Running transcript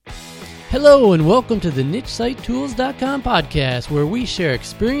Hello and welcome to the NicheSiteTools.com podcast, where we share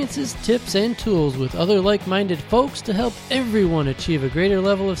experiences, tips, and tools with other like-minded folks to help everyone achieve a greater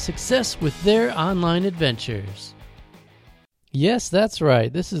level of success with their online adventures. Yes, that's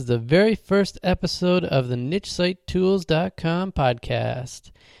right. This is the very first episode of the NicheSiteTools.com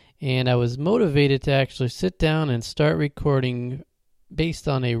podcast, and I was motivated to actually sit down and start recording based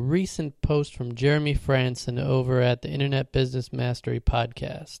on a recent post from Jeremy Franson over at the Internet Business Mastery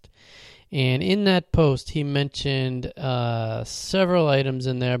podcast. And in that post, he mentioned several items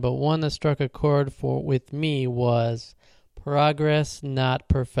in there, but one that struck a chord with me was progress, not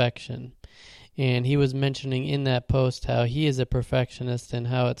perfection. And he was mentioning in that post how he is a perfectionist and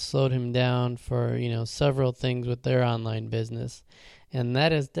how it slowed him down for, several things with their online business. And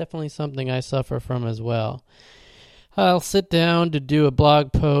that is definitely something I suffer from as well. I'll sit down to do a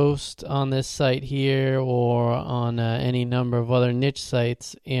blog post on this site here or on any number of other niche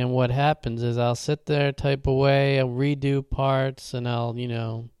sites, and what happens is I'll sit there, type away, I'll redo parts, and I'll,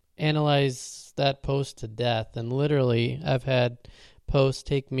 analyze that post to death. And literally, I've had posts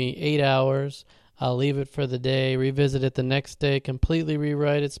take me 8 hours. I'll leave it for the day, revisit it the next day, completely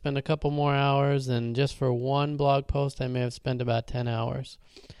rewrite it, spend a couple more hours, and just for one blog post, I may have spent about 10 hours.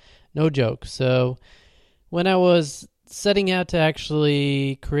 No joke. So when I was setting out to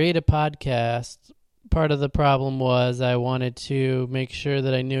actually create a podcast, part of the problem was I wanted to make sure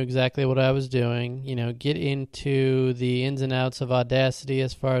that I knew exactly what I was doing, get into the ins and outs of Audacity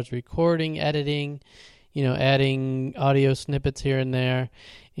as far as recording, editing, adding audio snippets here and there.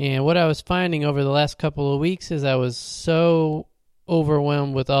 And what I was finding over the last couple of weeks is I was so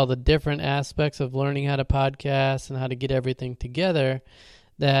overwhelmed with all the different aspects of learning how to podcast and how to get everything together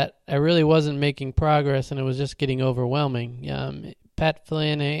that I really wasn't making progress, and it was just getting overwhelming. Pat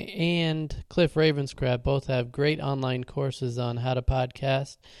Flynn and Cliff Ravenscraft both have great online courses on how to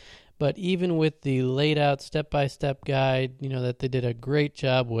podcast, but even with the laid out step-by-step guide, that they did a great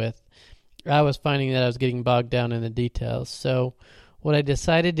job with, I was finding that I was getting bogged down in the details. So what I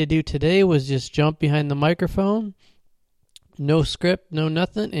decided to do today was just jump behind the microphone, no script, no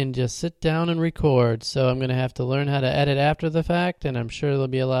nothing, and just sit down and record. So I'm going to have to learn how to edit after the fact, and I'm sure there'll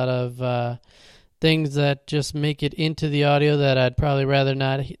be a lot of things that just make it into the audio that I'd probably rather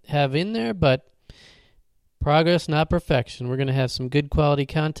not have in there, but progress, not perfection. We're going to have some good quality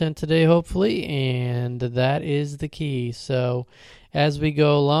content today, hopefully, and that is the key. So as we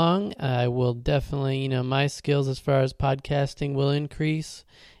go along, I will definitely, my skills as far as podcasting will increase.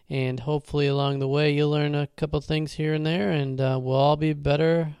 And hopefully along the way, you'll learn a couple things here and there, and we'll all be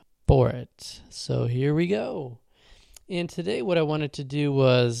better for it. So here we go. And today what I wanted to do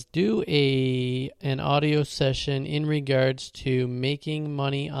was do an audio session in regards to making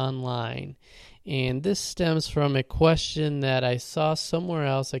money online. And this stems from a question that I saw somewhere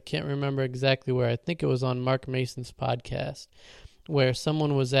else. I can't remember exactly where. I think it was on Mark Mason's podcast, where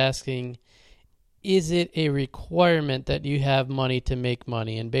someone was asking, is it a requirement that you have money to make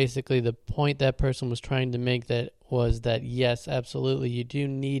money? And basically the point that person was trying to make was that yes, absolutely, you do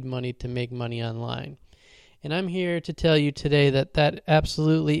need money to make money online. And I'm here to tell you today that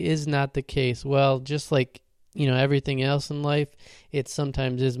absolutely is not the case. Well, just like, everything else in life, it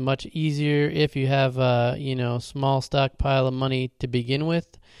sometimes is much easier if you have a, small stockpile of money to begin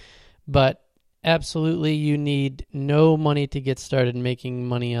with. But absolutely, you need no money to get started making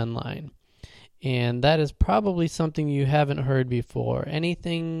money online. And that is probably something you haven't heard before.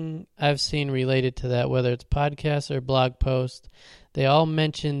 Anything I've seen related to that, whether it's podcasts or blog posts, they all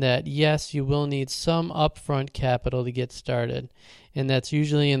mention that, yes, you will need some upfront capital to get started. And that's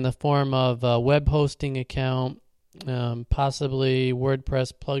usually in the form of a web hosting account, possibly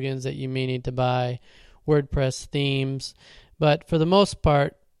WordPress plugins that you may need to buy, WordPress themes. But for the most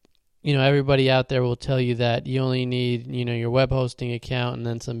part, everybody out there will tell you that you only need, your web hosting account and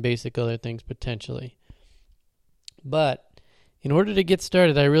then some basic other things potentially. But in order to get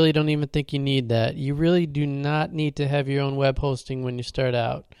started, I really don't even think you need that. You really do not need to have your own web hosting when you start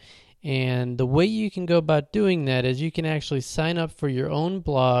out. And the way you can go about doing that is you can actually sign up for your own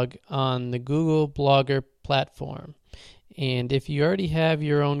blog on the Google Blogger platform. And if you already have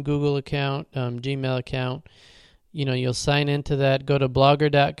your own Google account, Gmail account, you'll sign into that, go to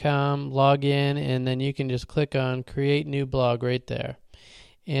blogger.com, log in, and then you can just click on Create New Blog right there.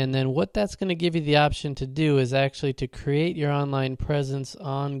 And then what that's going to give you the option to do is actually to create your online presence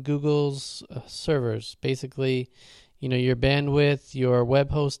on Google's servers. Basically, your bandwidth, your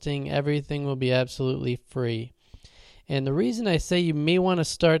web hosting, everything will be absolutely free. And the reason I say you may want to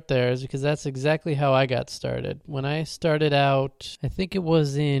start there is because that's exactly how I got started. When I started out, I think it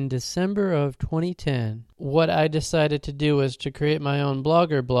was in December of 2010, what I decided to do was to create my own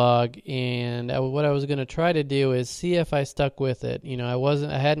Blogger blog, and what I was going to try to do is see if I stuck with it.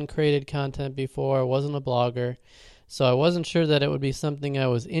 I hadn't created content before, I wasn't a blogger, so I wasn't sure that it would be something I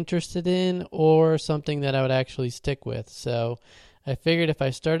was interested in or something that I would actually stick with. So I figured if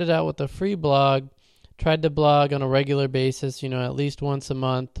I started out with a free blog, tried to blog on a regular basis, at least once a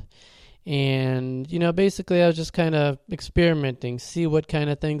month. And, basically I was just kind of experimenting, see what kind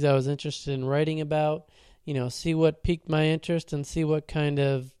of things I was interested in writing about, see what piqued my interest and see what kind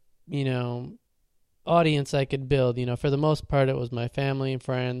of, audience I could build. For the most part, it was my family and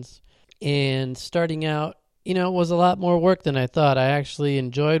friends. And starting out, it was a lot more work than I thought. I actually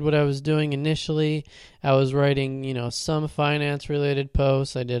enjoyed what I was doing initially. I was writing, some finance-related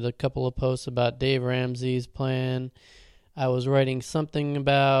posts. I did a couple of posts about Dave Ramsey's plan. I was writing something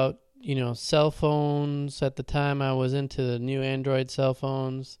about, cell phones. At the time, I was into the new Android cell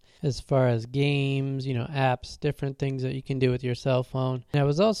phones as far as games, apps, different things that you can do with your cell phone. And I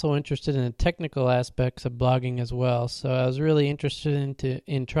was also interested in the technical aspects of blogging as well. So I was really interested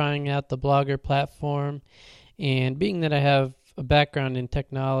in trying out the Blogger platform. And being that I have a background in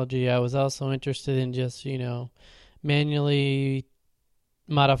technology, I was also interested in just, manually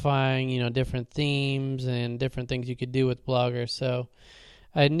modifying, different themes and different things you could do with Blogger. So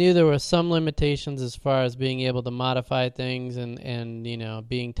I knew there were some limitations as far as being able to modify things and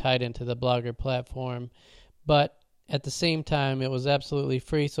being tied into the Blogger platform. But at the same time, it was absolutely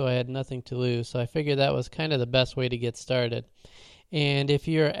free, so I had nothing to lose. So I figured that was kind of the best way to get started. And if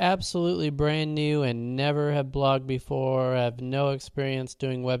you're absolutely brand new and never have blogged before, have no experience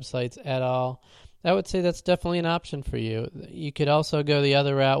doing websites at all, I would say that's definitely an option for you. You could also go the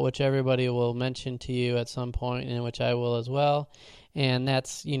other route, which everybody will mention to you at some point, and which I will as well. And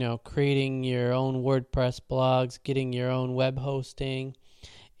that's, creating your own WordPress blogs, getting your own web hosting.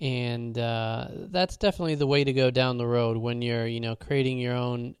 And that's definitely the way to go down the road when you're, creating your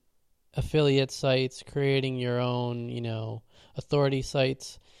own affiliate sites, creating your own, authority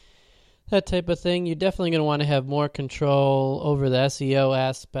sites, that type of thing. You're definitely going to want to have more control over the SEO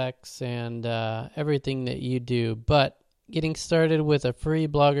aspects and everything that you do. But getting started with a free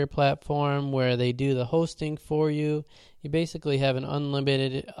Blogger platform where they do the hosting for you, you basically have an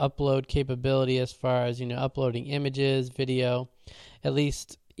unlimited upload capability as far as, uploading images, video. At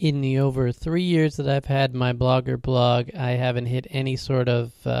least in the over 3 years that I've had my Blogger blog, I haven't hit any sort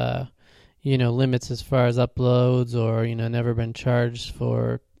of limits as far as uploads or, never been charged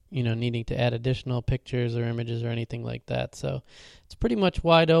for, needing to add additional pictures or images or anything like that. So it's pretty much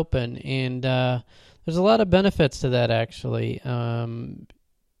wide open. And there's a lot of benefits to that, actually.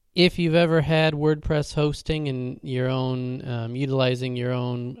 If you've ever had WordPress hosting and your own, utilizing your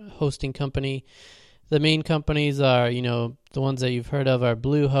own hosting company, the main companies are, the ones that you've heard of are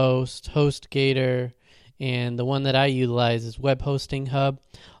Bluehost, HostGator, and the one that I utilize is Web Hosting Hub.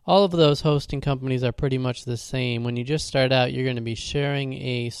 All of those hosting companies are pretty much the same. When you just start out, you're going to be sharing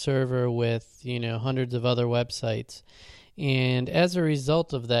a server with, hundreds of other websites. And as a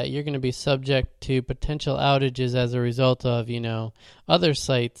result of that, you're going to be subject to potential outages as a result of, other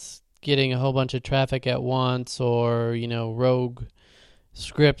sites getting a whole bunch of traffic at once, or, rogue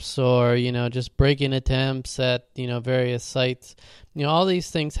scripts, or, just break-in attempts at, various sites. All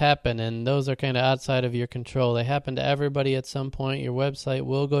these things happen, and those are kind of outside of your control. They happen to everybody at some point. Your website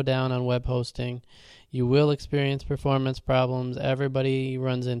will go down on web hosting. You will experience performance problems. Everybody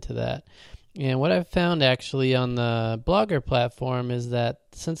runs into that. And what I've found actually on the Blogger platform is that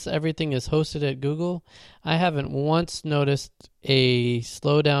since everything is hosted at Google, I haven't once noticed a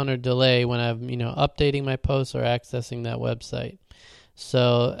slowdown or delay when I'm, updating my posts or accessing that website.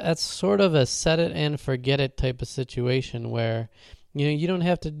 So that's sort of a set it and forget it type of situation where, you don't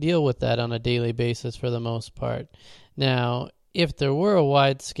have to deal with that on a daily basis for the most part. Now, if there were a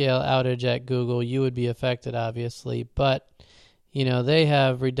wide-scale outage at Google, you would be affected, obviously, but they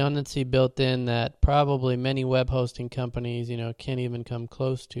have redundancy built in that probably many web hosting companies, can't even come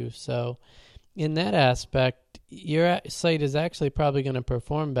close to. So in that aspect, your site is actually probably going to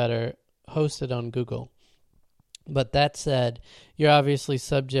perform better hosted on Google. But that said, you're obviously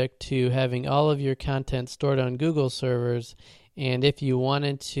subject to having all of your content stored on Google servers. And if you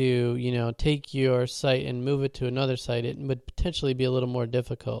wanted to, take your site and move it to another site, it would potentially be a little more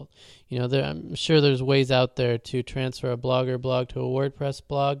difficult. I'm sure there's ways out there to transfer a Blogger blog to a WordPress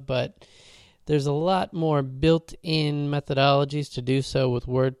blog, but there's a lot more built-in methodologies to do so with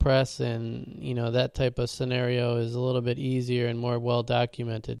WordPress, and, that type of scenario is a little bit easier and more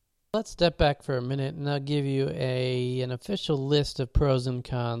well-documented. Let's step back for a minute and I'll give you an official list of pros and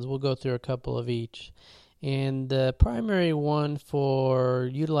cons. We'll go through a couple of each. And the primary one for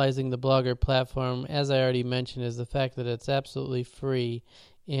utilizing the Blogger platform, as I already mentioned, is the fact that it's absolutely free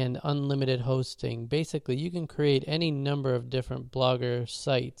and unlimited hosting. Basically, you can create any number of different Blogger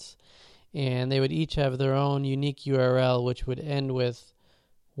sites, and they would each have their own unique URL, which would end with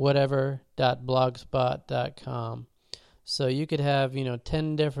whatever.blogspot.com. So you could have,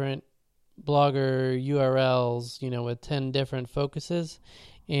 10 different Blogger URLs, with 10 different focuses,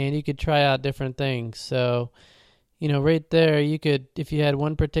 and you could try out different things. So, right there, you could, if you had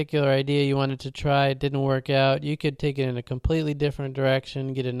one particular idea you wanted to try, it didn't work out, you could take it in a completely different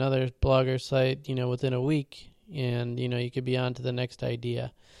direction, get another Blogger site, within a week, and, you could be on to the next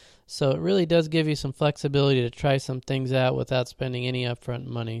idea. So it really does give you some flexibility to try some things out without spending any upfront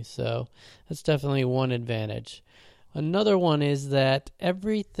money. So that's definitely one advantage. Another one is that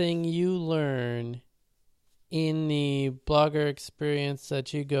everything you learn in the Blogger experience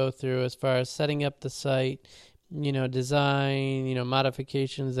that you go through, as far as setting up the site, design,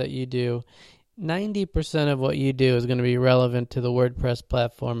 modifications that you do, 90% of what you do is going to be relevant to the WordPress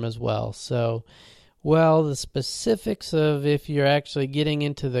platform as well. So, the specifics of if you're actually getting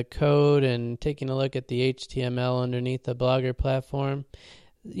into the code and taking a look at the HTML underneath the Blogger platform,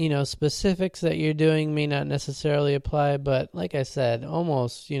 specifics that you're doing may not necessarily apply, but like I said,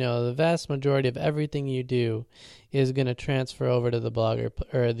 almost, the vast majority of everything you do is going to transfer over to the Blogger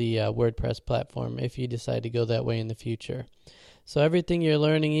or the WordPress platform if you decide to go that way in the future. So everything you're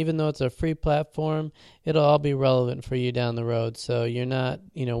learning, even though it's a free platform, it'll all be relevant for you down the road. So you're not,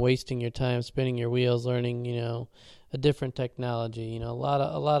 wasting your time spinning your wheels learning, a different technology. A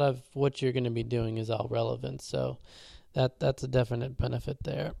lot of what you're going to be doing is all relevant. So that's a definite benefit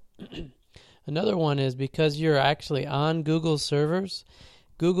there. Another one is because you're actually on Google's servers,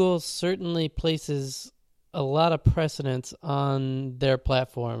 Google certainly places a lot of precedence on their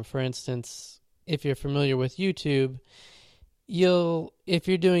platform. For instance, if you're familiar with YouTube, if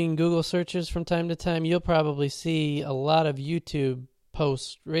you're doing Google searches from time to time, you'll probably see a lot of YouTube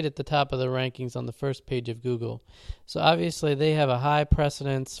posts right at the top of the rankings on the first page of Google. So obviously they have a high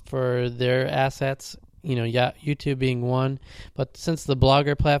precedence for their assets, YouTube being one, but since the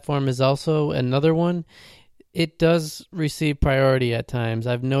Blogger platform is also another one, it does receive priority at times.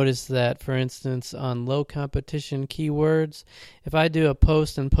 I've noticed that, for instance, on low competition keywords, if I do a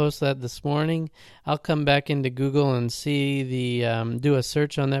post and post that this morning, I'll come back into Google and see do a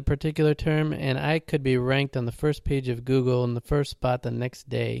search on that particular term, and I could be ranked on the first page of Google in the first spot the next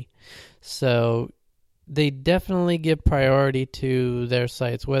day. So they definitely give priority to their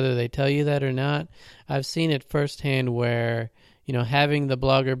sites, whether they tell you that or not. I've seen it firsthand where, having the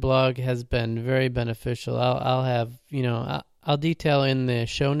Blogger blog has been very beneficial. I'll have, I'll detail in the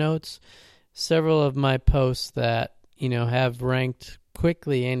show notes several of my posts that, have ranked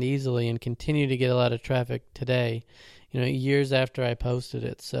quickly and easily and continue to get a lot of traffic today, years after I posted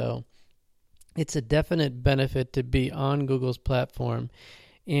it. So it's a definite benefit to be on Google's platform.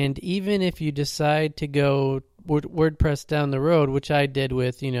 And even if you decide to go WordPress down the road, which I did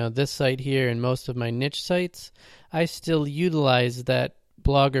with, this site here and most of my niche sites, I still utilize that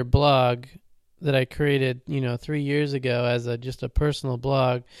Blogger blog that I created, 3 years ago as just a personal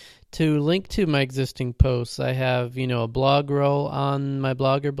blog to link to my existing posts. I have, a blog row on my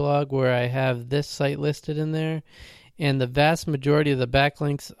Blogger blog where I have this site listed in there. And the vast majority of the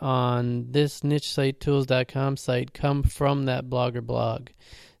backlinks on this nichesitetools.com site come from that Blogger blog.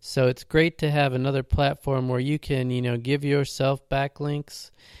 So it's great to have another platform where you can, give yourself backlinks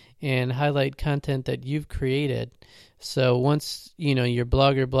and highlight content that you've created. So once, your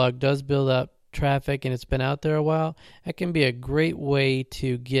Blogger blog does build up traffic and it's been out there a while, that can be a great way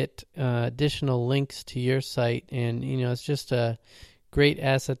to get additional links to your site. And, it's just a great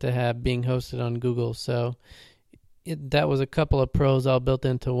asset to have being hosted on Google. So that was a couple of pros all built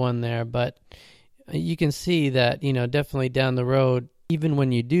into one there, but you can see that, definitely down the road, even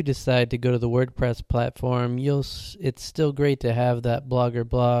when you do decide to go to the WordPress platform, it's still great to have that Blogger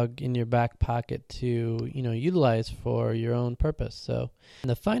blog in your back pocket to, utilize for your own purpose. So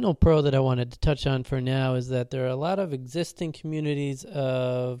the final pro that I wanted to touch on for now is that there are a lot of existing communities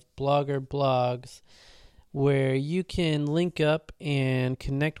of Blogger blogs where you can link up and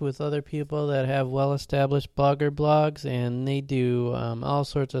connect with other people that have well-established Blogger blogs, and they do all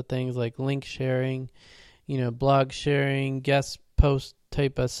sorts of things like link sharing, blog sharing, guest post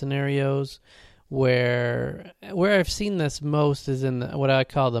type of scenarios. Where I've seen this most is in what I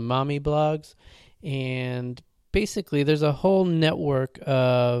call the mommy blogs, and basically there's a whole network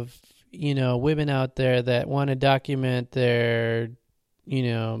of women out there that want to document their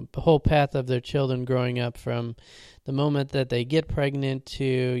the whole path of their children growing up, from the moment that they get pregnant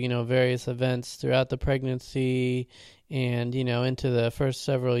to, various events throughout the pregnancy and, into the first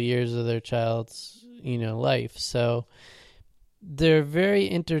several years of their child's, life. So they're very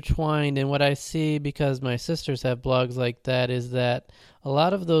intertwined. And what I see, because my sisters have blogs like that, is that a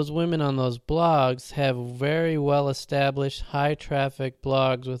lot of those women on those blogs have very well established, high traffic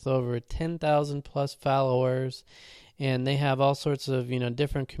blogs with over 10,000 plus followers. And they have all sorts of,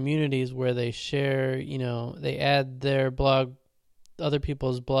 different communities where they share, they add their blog, other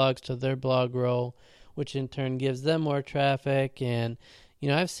people's blogs to their blog roll, which in turn gives them more traffic. And,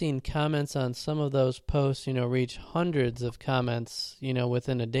 I've seen comments on some of those posts, reach hundreds of comments,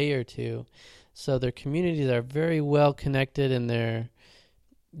 within a day or two. So their communities are very well connected, and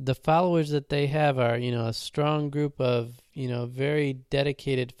the followers that they have are, a strong group of, very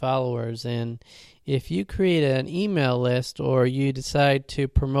dedicated followers. And if you create an email list, or you decide to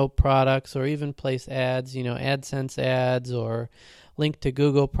promote products or even place ads, AdSense ads, or link to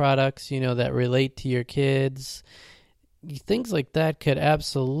Google products, that relate to your kids, things like that could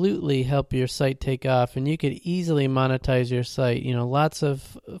absolutely help your site take off, and you could easily monetize your site. Lots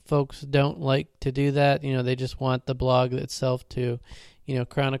of folks don't like to do that. They just want the blog itself to,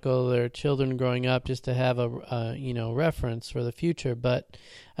 chronicle their children growing up, just to have a reference for the future. But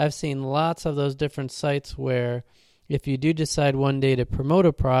I've seen lots of those different sites where if you do decide one day to promote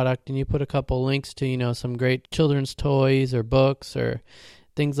a product and you put a couple links to, some great children's toys or books or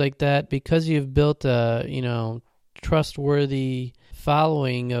things like that, because you've built a, trustworthy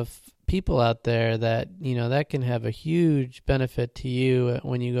following of people out there, that that can have a huge benefit to you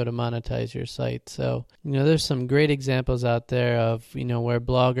when you go to monetize your site. So there's some great examples out there of where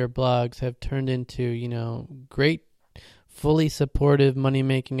Blogger blogs have turned into great fully supportive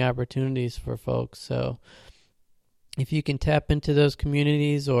money-making opportunities for folks. So if you can tap into those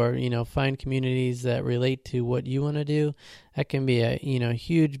communities, or find communities that relate to what you want to do, that can be a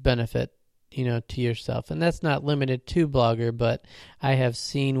huge benefit to yourself. And that's not limited to Blogger, but I have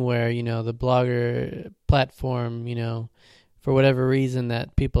seen where, the Blogger platform, for whatever reason,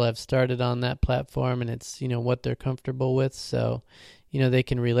 that people have started on that platform, and it's, what they're comfortable with. So, they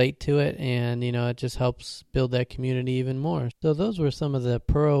can relate to it, and, it just helps build that community even more. So those were some of the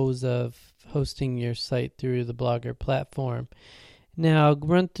pros of hosting your site through the Blogger platform. Now, I'll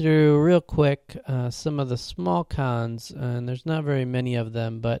run through real quick some of the small cons, and there's not very many of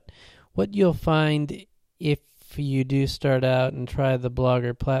them, but what you'll find if you do start out and try the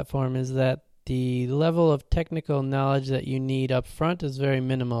Blogger platform is that the level of technical knowledge that you need up front is very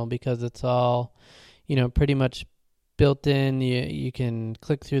minimal, because it's all, pretty much built in. You can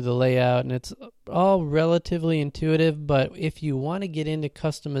click through the layout, and it's all relatively intuitive. But if you want to get into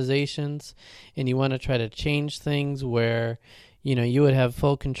customizations and you want to try to change things where you would have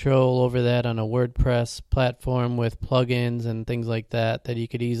full control over that on a WordPress platform with plugins and things like that you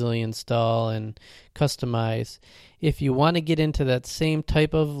could easily install and customize. If you want to get into that same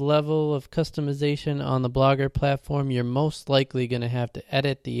type of level of customization on the Blogger platform, you're most likely going to have to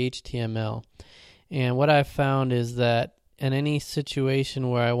edit the HTML. And what I've found is that in any situation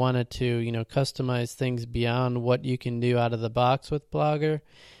where I wanted to, customize things beyond what you can do out of the box with Blogger,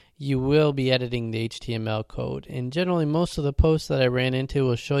 you will be editing the HTML code. And generally, most of the posts that I ran into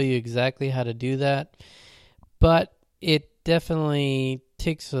will show you exactly how to do that. But it definitely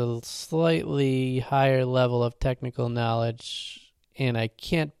takes a slightly higher level of technical knowledge. And I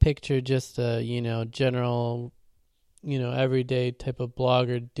can't picture just a, general, everyday type of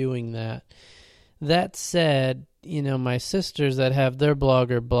blogger doing that. That said, my sisters that have their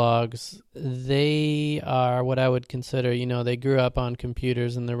Blogger blogs, they are what I would consider, they grew up on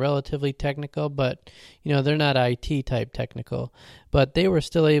computers and they're relatively technical, but, they're not IT type technical. But they were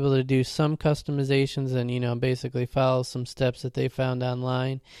still able to do some customizations and, basically follow some steps that they found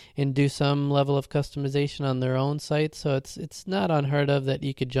online and do some level of customization on their own site. So it's not unheard of that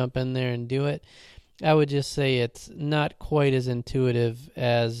you could jump in there and do it. I would just say it's not quite as intuitive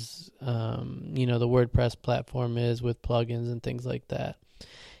as, the WordPress platform is with plugins and things like that.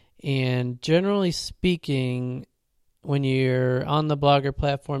 And generally speaking, when you're on the Blogger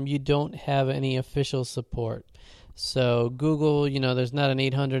platform, you don't have any official support. So Google, there's not an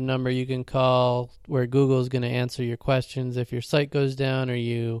 800 number you can call where Google is going to answer your questions if your site goes down or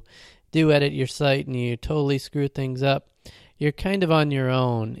you do edit your site and you totally screw things up. You're kind of on your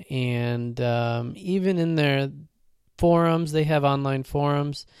own. And even in their forums, they have online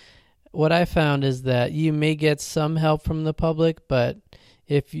forums. What I found is that you may get some help from the public, but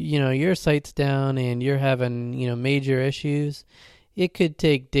if your site's down and you're having major issues, it could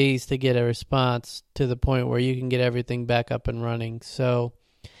take days to get a response to the point where you can get everything back up and running. So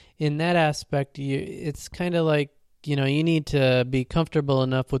in that aspect, it's kind of like, you need to be comfortable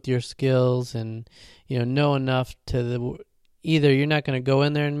enough with your skills and, know enough to either you're not going to go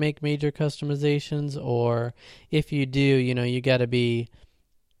in there and make major customizations, or if you do, you got to be,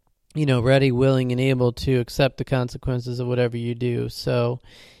 ready, willing, and able to accept the consequences of whatever you do. So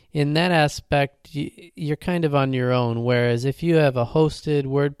in that aspect, you're kind of on your own. Whereas if you have a hosted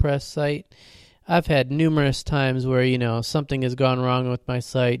WordPress site, I've had numerous times where, something has gone wrong with my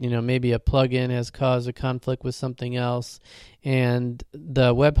site. Maybe a plugin has caused a conflict with something else. And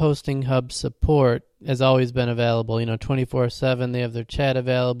the Web Hosting Hub support has always been available, 24/7. They have their chat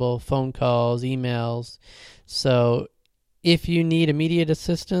available, phone calls, emails. So if you need immediate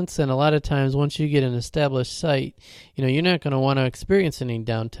assistance, and a lot of times once you get an established site, you're not going to want to experience any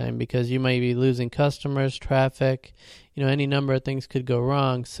downtime because you might be losing customers, traffic, any number of things could go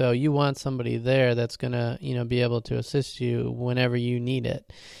wrong. So you want somebody there that's going to, be able to assist you whenever you need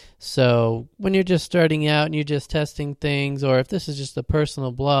it. So when you're just starting out and you're just testing things, or if this is just a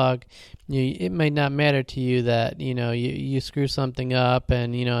personal blog, it might not matter to you that, you screw something up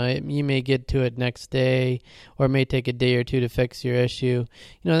and, you may get to it next day, or it may take a day or two to fix your issue.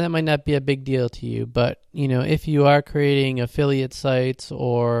 That might not be a big deal to you. But, if you are creating affiliate sites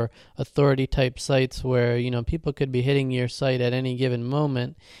or authority type sites where, people could be hitting your site at any given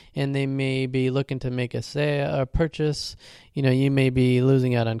moment and they may be looking to make a sale or purchase, you may be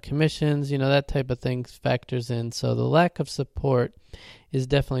losing out on commissions, that type of thing factors in. So the lack of support is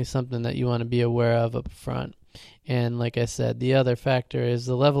definitely something that you want to be aware of up front. And like I said, the other factor is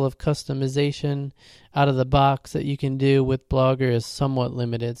the level of customization out of the box that you can do with Blogger is somewhat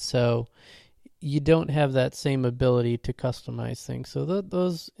limited. So you don't have that same ability to customize things. So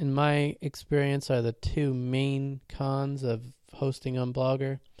those, in my experience, are the two main cons of hosting on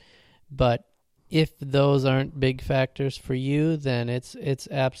Blogger. But if those aren't big factors for you, then it's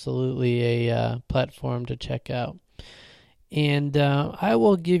absolutely a platform to check out. And I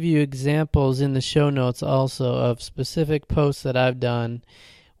will give you examples in the show notes also of specific posts that I've done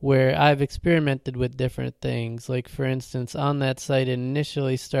where I've experimented with different things. Like, for instance, on that site, it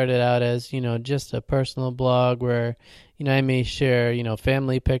initially started out as, just a personal blog where, I may share,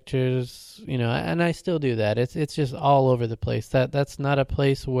 family pictures, and I still do that. It's just all over the place. That's not a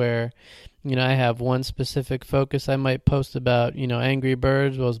place where, I have one specific focus. I might post about, Angry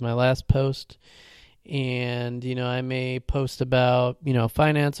Birds was my last post. And, I may post about,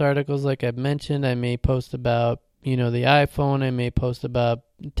 finance articles like I've mentioned. I may post about, the iPhone. I may post about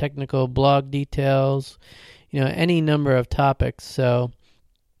technical blog details, any number of topics. So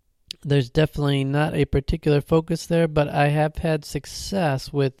there's definitely not a particular focus there, but I have had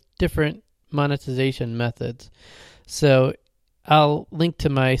success with different monetization methods. So I'll link to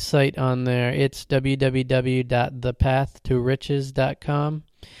my site on there. It's www.thepathtoriches.com.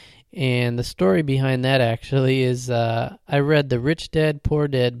 And the story behind that actually is I read the Rich Dad Poor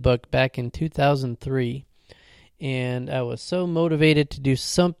Dad book back in 2003. And I was so motivated to do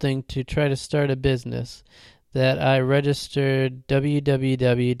something to try to start a business that I registered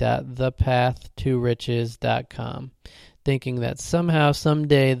www.thepathtoriches.com, thinking that somehow,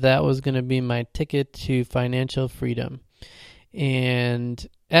 someday, that was going to be my ticket to financial freedom. And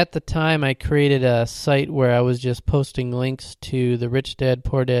at the time, I created a site where I was just posting links to the Rich Dad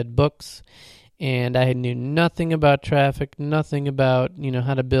Poor Dad books, and I knew nothing about traffic, nothing about,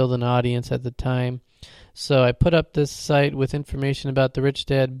 how to build an audience at the time. So I put up this site with information about the Rich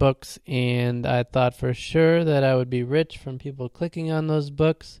Dad books, and I thought for sure that I would be rich from people clicking on those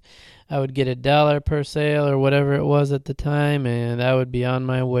books. I would get $1 per sale or whatever it was at the time, and I would be on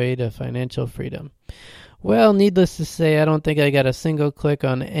my way to financial freedom. Well, needless to say, I don't think I got a single click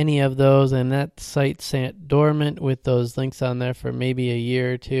on any of those, and that site sat dormant with those links on there for maybe a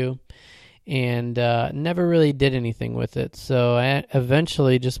year or two, and never really did anything with it. So I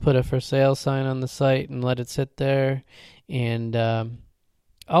eventually just put a for sale sign on the site and let it sit there, and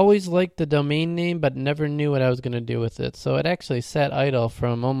always liked the domain name, but never knew what I was going to do with it. So it actually sat idle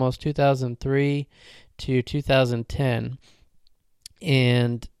from almost 2003 to 2010,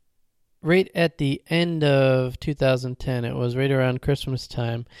 and right at the end of 2010, it was right around Christmas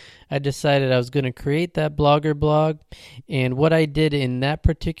time, I decided I was going to create that Blogger blog. And what I did in that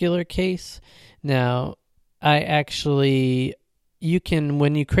particular case, now, when you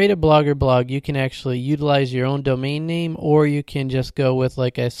create a Blogger blog, you can actually utilize your own domain name, or you can just go with,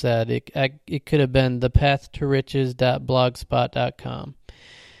 like I said, it could have been thepathttoriches.blogspot.com.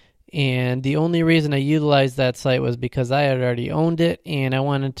 And the only reason I utilized that site was because I had already owned it and I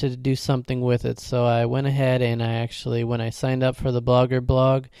wanted to do something with it. So I went ahead and when I signed up for the Blogger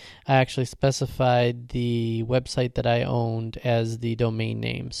blog, I actually specified the website that I owned as the domain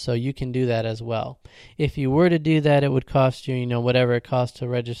name. So you can do that as well. If you were to do that, it would cost you, whatever it costs to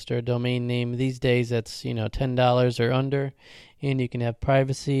register a domain name. These days it's, $10 or under. And you can have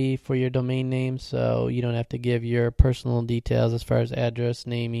privacy for your domain name, so you don't have to give your personal details as far as address,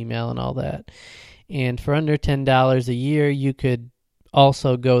 name, email, and all that. And for under $10 a year, you could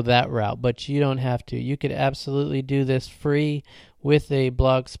also go that route, but you don't have to. You could absolutely do this free with a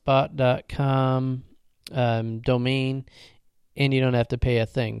blogspot.com domain, and you don't have to pay a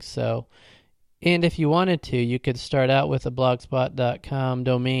thing. And if you wanted to, you could start out with a blogspot.com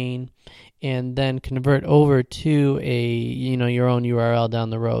domain and then convert over to your own URL down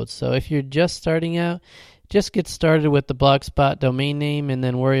the road. So if you're just starting out, just get started with the Blogspot domain name and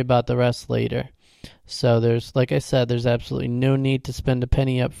then worry about the rest later. So like I said, there's absolutely no need to spend a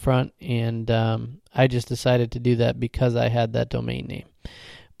penny up front, and I just decided to do that because I had that domain name.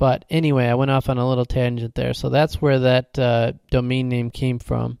 But anyway, I went off on a little tangent there. So that's where that domain name came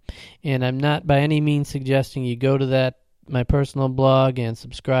from. And I'm not by any means suggesting you go to my personal blog and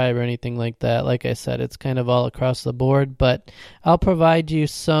subscribe or anything like that. Like I said, it's kind of all across the board, but I'll provide you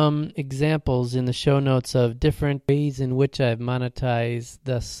some examples in the show notes of different ways in which I've monetized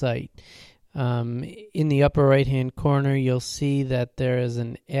the site. In the upper right hand corner, you'll see that there is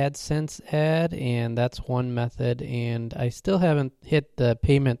an AdSense ad, and that's one method, and I still haven't hit the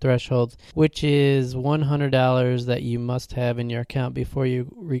payment threshold, which is $100 that you must have in your account before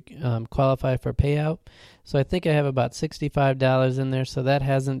you qualify for payout. So I think I have about $65 in there, so that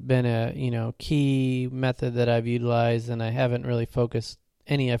hasn't been a key method that I've utilized, and I haven't really focused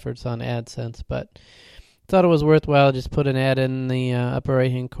any efforts on AdSense, but thought it was worthwhile. Just put an ad in the upper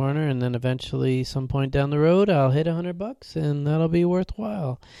right hand corner, and then eventually some point down the road I'll hit $100 and that'll be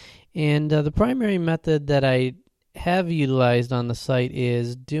worthwhile. And the primary method that I have utilized on the site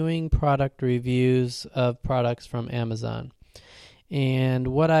is doing product reviews of products from Amazon. And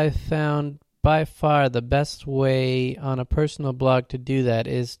what I've found by far the best way on a personal blog to do that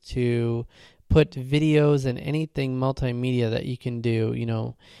is to put videos and anything multimedia that you can do.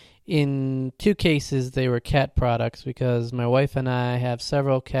 In two cases, they were cat products because my wife and I have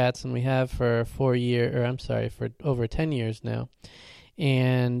several cats, and we have for for over 10 years now.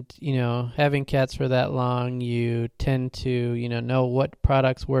 And, having cats for that long, you tend to, know what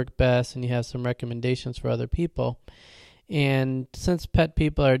products work best, and you have some recommendations for other people. And since pet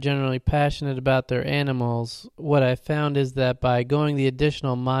people are generally passionate about their animals, what I found is that by going the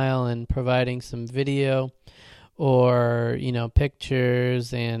additional mile and providing some video or,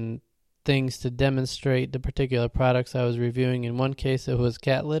 pictures and things to demonstrate the particular products I was reviewing. In one case, it was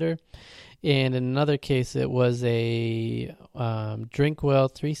cat litter, and in another case, it was a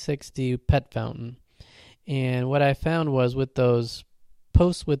Drinkwell 360 pet fountain. And what I found was with those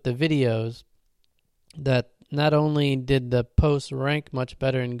posts with the videos, that not only did the posts rank much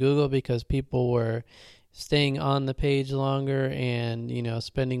better in Google because people were staying on the page longer and,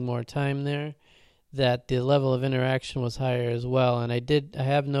 spending more time there, that the level of interaction was higher as well. And I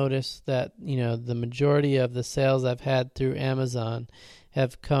have noticed that, the majority of the sales I've had through Amazon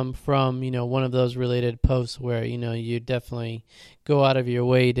have come from, one of those related posts where, you definitely go out of your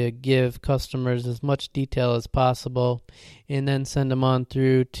way to give customers as much detail as possible and then send them on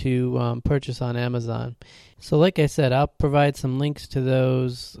through to purchase on Amazon. So like I said, I'll provide some links to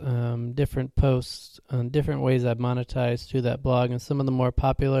those different posts on different ways I've monetized through that blog and some of the more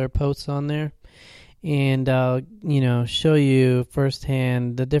popular posts on there. And I'll, show you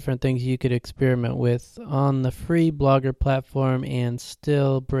firsthand the different things you could experiment with on the free Blogger platform and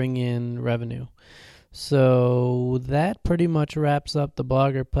still bring in revenue. So that pretty much wraps up the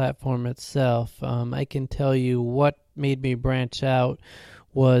Blogger platform itself. I can tell you what made me branch out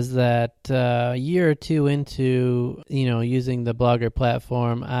was that a year or two into, using the Blogger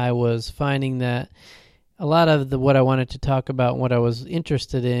platform, I was finding that a lot of what I wanted to talk about, what I was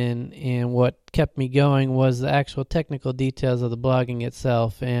interested in, and what kept me going was the actual technical details of the blogging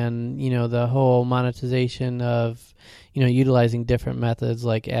itself and, the whole monetization of, utilizing different methods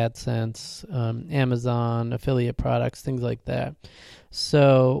like AdSense, Amazon, affiliate products, things like that.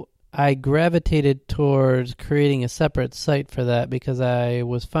 So I gravitated towards creating a separate site for that because I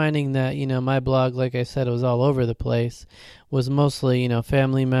was finding that, my blog, like I said, it was all over the place, was mostly,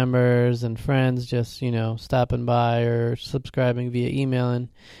 family members and friends just, stopping by or subscribing via email and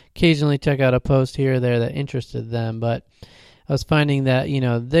occasionally check out a post here or there that interested them. But I was finding that,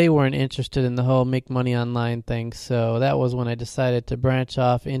 they weren't interested in the whole make money online thing. So that was when I decided to branch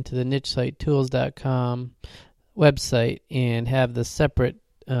off into the nichesitetools.com website and have the separate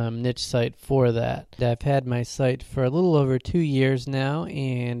niche site for that. I've had my site for a little over 2 years now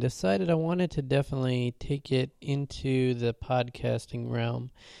and decided I wanted to definitely take it into the podcasting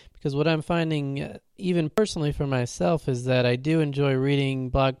realm, because what I'm finding, even personally for myself, is that I do enjoy reading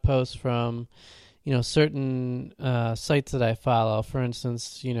blog posts from certain sites that I follow. For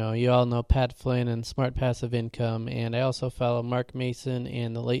instance, you all know Pat Flynn and Smart Passive Income, and I also follow Mark Mason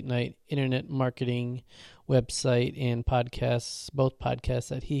and the Late Night Internet Marketing website and podcasts, both podcasts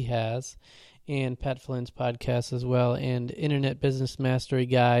that he has, and Pat Flynn's podcast as well, and Internet Business Mastery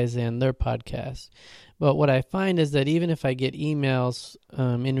guys and their podcast. But what I find is that even if I get emails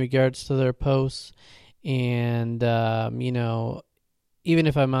in regards to their posts, and even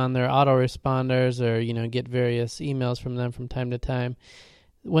if I'm on their autoresponders or, get various emails from them from time to time,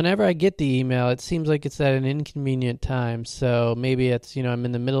 whenever I get the email, it seems like it's at an inconvenient time. So maybe it's, I'm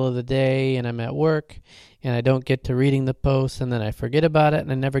in the middle of the day and I'm at work and I don't get to reading the post, and then I forget about it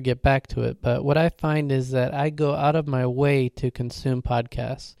and I never get back to it. But what I find is that I go out of my way to consume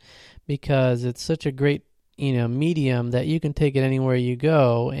podcasts because it's such a great medium that you can take it anywhere you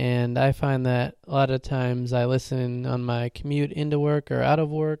go. And I find that a lot of times I listen on my commute into work or out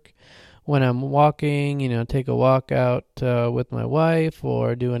of work, when I'm walking, take a walk out with my wife,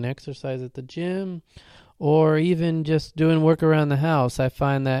 or do an exercise at the gym, or even just doing work around the house. I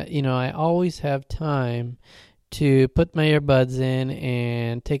find that, I always have time to put my earbuds in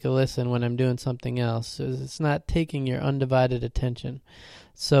and take a listen when I'm doing something else. It's not taking your undivided attention.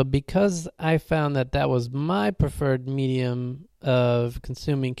 So because I found that was my preferred medium of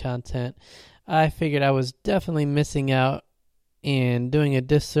consuming content, I figured I was definitely missing out and doing a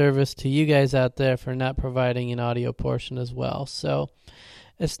disservice to you guys out there for not providing an audio portion as well. So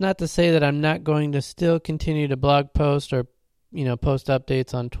it's not to say that I'm not going to still continue to blog post or, post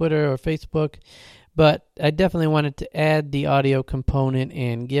updates on Twitter or Facebook, but I definitely wanted to add the audio component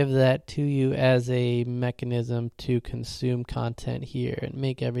and give that to you as a mechanism to consume content here and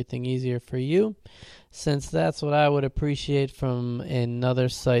make everything easier for you, since that's what I would appreciate from another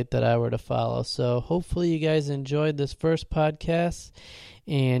site that I were to follow. So hopefully you guys enjoyed this first podcast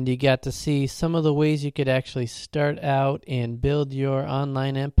and you got to see some of the ways you could actually start out and build your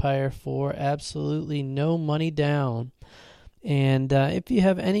online empire for absolutely no money down. And if you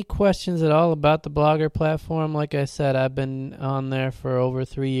have any questions at all about the Blogger platform, like I said, I've been on there for over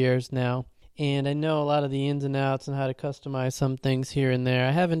 3 years now, and I know a lot of the ins and outs and how to customize some things here and there.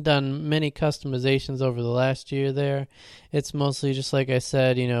 I haven't done many customizations over the last year there. It's mostly just like I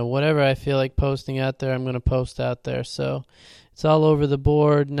said, whatever I feel like posting out there, I'm going to post out there. So it's all over the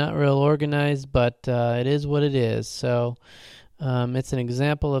board, not real organized, but it is what it is. So it's an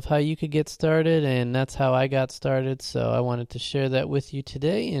example of how you could get started, and that's how I got started. So I wanted to share that with you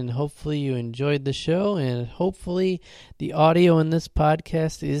today, and hopefully you enjoyed the show, and hopefully the audio in this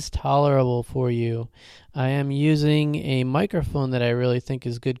podcast is tolerable for you. I am using a microphone that I really think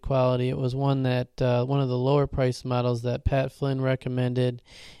is good quality. It was one that one of the lower price models that Pat Flynn recommended.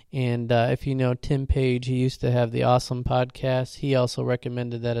 And if you know Tim Page, he used to have the Awesome Podcast. He also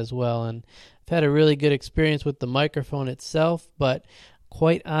recommended that as well. And I've had a really good experience with the microphone itself, but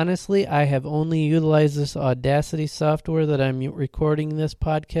quite honestly, I have only utilized this Audacity software that I'm recording this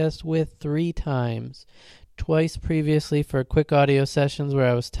podcast with 3 times. Twice previously for quick audio sessions where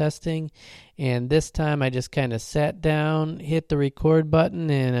I was testing, and this time I just kind of sat down, hit the record button,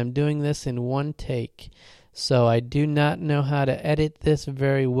 and I'm doing this in one take. So I do not know how to edit this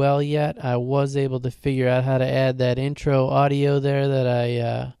very well yet. I was able to figure out how to add that intro audio there that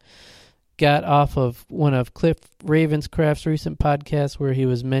I got off of one of Cliff Ravenscraft's recent podcasts, where he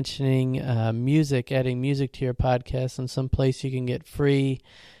was mentioning music, adding music to your podcast, and some place you can get free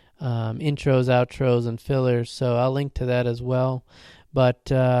intros, outros, and fillers. So I'll link to that as well.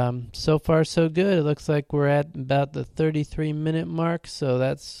 But so far so good. It looks like we're at about the 33-minute mark, so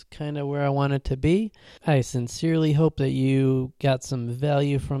that's kind of where I want it to be. I sincerely hope that you got some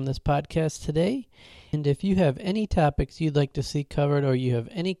value from this podcast today. And if you have any topics you'd like to see covered, or you have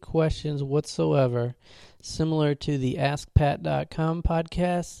any questions whatsoever similar to the AskPat.com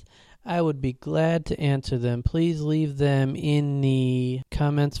podcast, I would be glad to answer them. Please leave them in the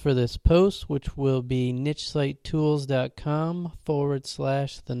comments for this post, which will be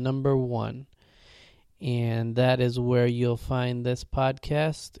nichesitetools.com/1. And that is where you'll find this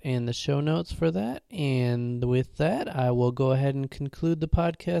podcast and the show notes for that. And with that, I will go ahead and conclude the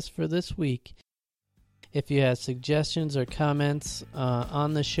podcast for this week. If you have suggestions or comments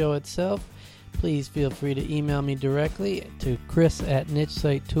on the show itself, Please feel free to email me directly to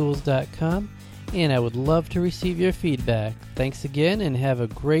chris@nichesitetools.com, and I would love to receive your feedback. Thanks again, and have a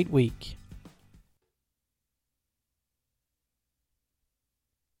great week.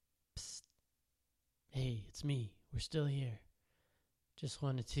 Psst. Hey, it's me. We're still here. Just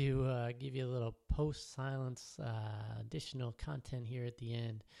wanted to give you a little post-silence additional content here at the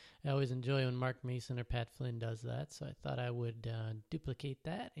end. I always enjoy when Mark Mason or Pat Flynn does that, so I thought I would duplicate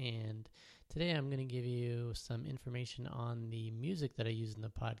that. And today I'm going to give you some information on the music that I use in the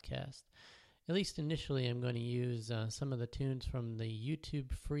podcast. At least initially, I'm going to use some of the tunes from the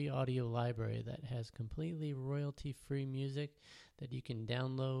YouTube free audio library that has completely royalty-free music that you can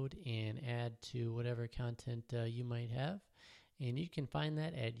download and add to whatever content you might have. And you can find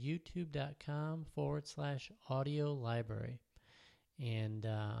that at youtube.com/audio library. And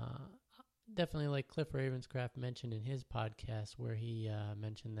definitely like Cliff Ravenscraft mentioned in his podcast where he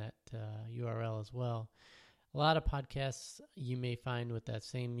mentioned that URL as well. A lot of podcasts you may find with that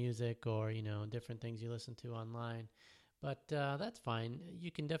same music or, different things you listen to online. But that's fine. You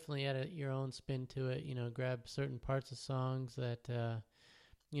can definitely add your own spin to it, grab certain parts of songs that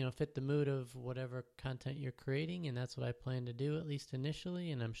fit the mood of whatever content you're creating, and that's what I plan to do, at least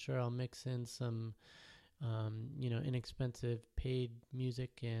initially, and I'm sure I'll mix in some, inexpensive paid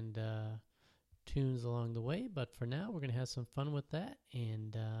music and tunes along the way, but for now, we're going to have some fun with that,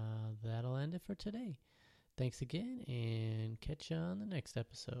 and that'll end it for today. Thanks again, and catch you on the next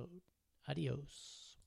episode. Adios.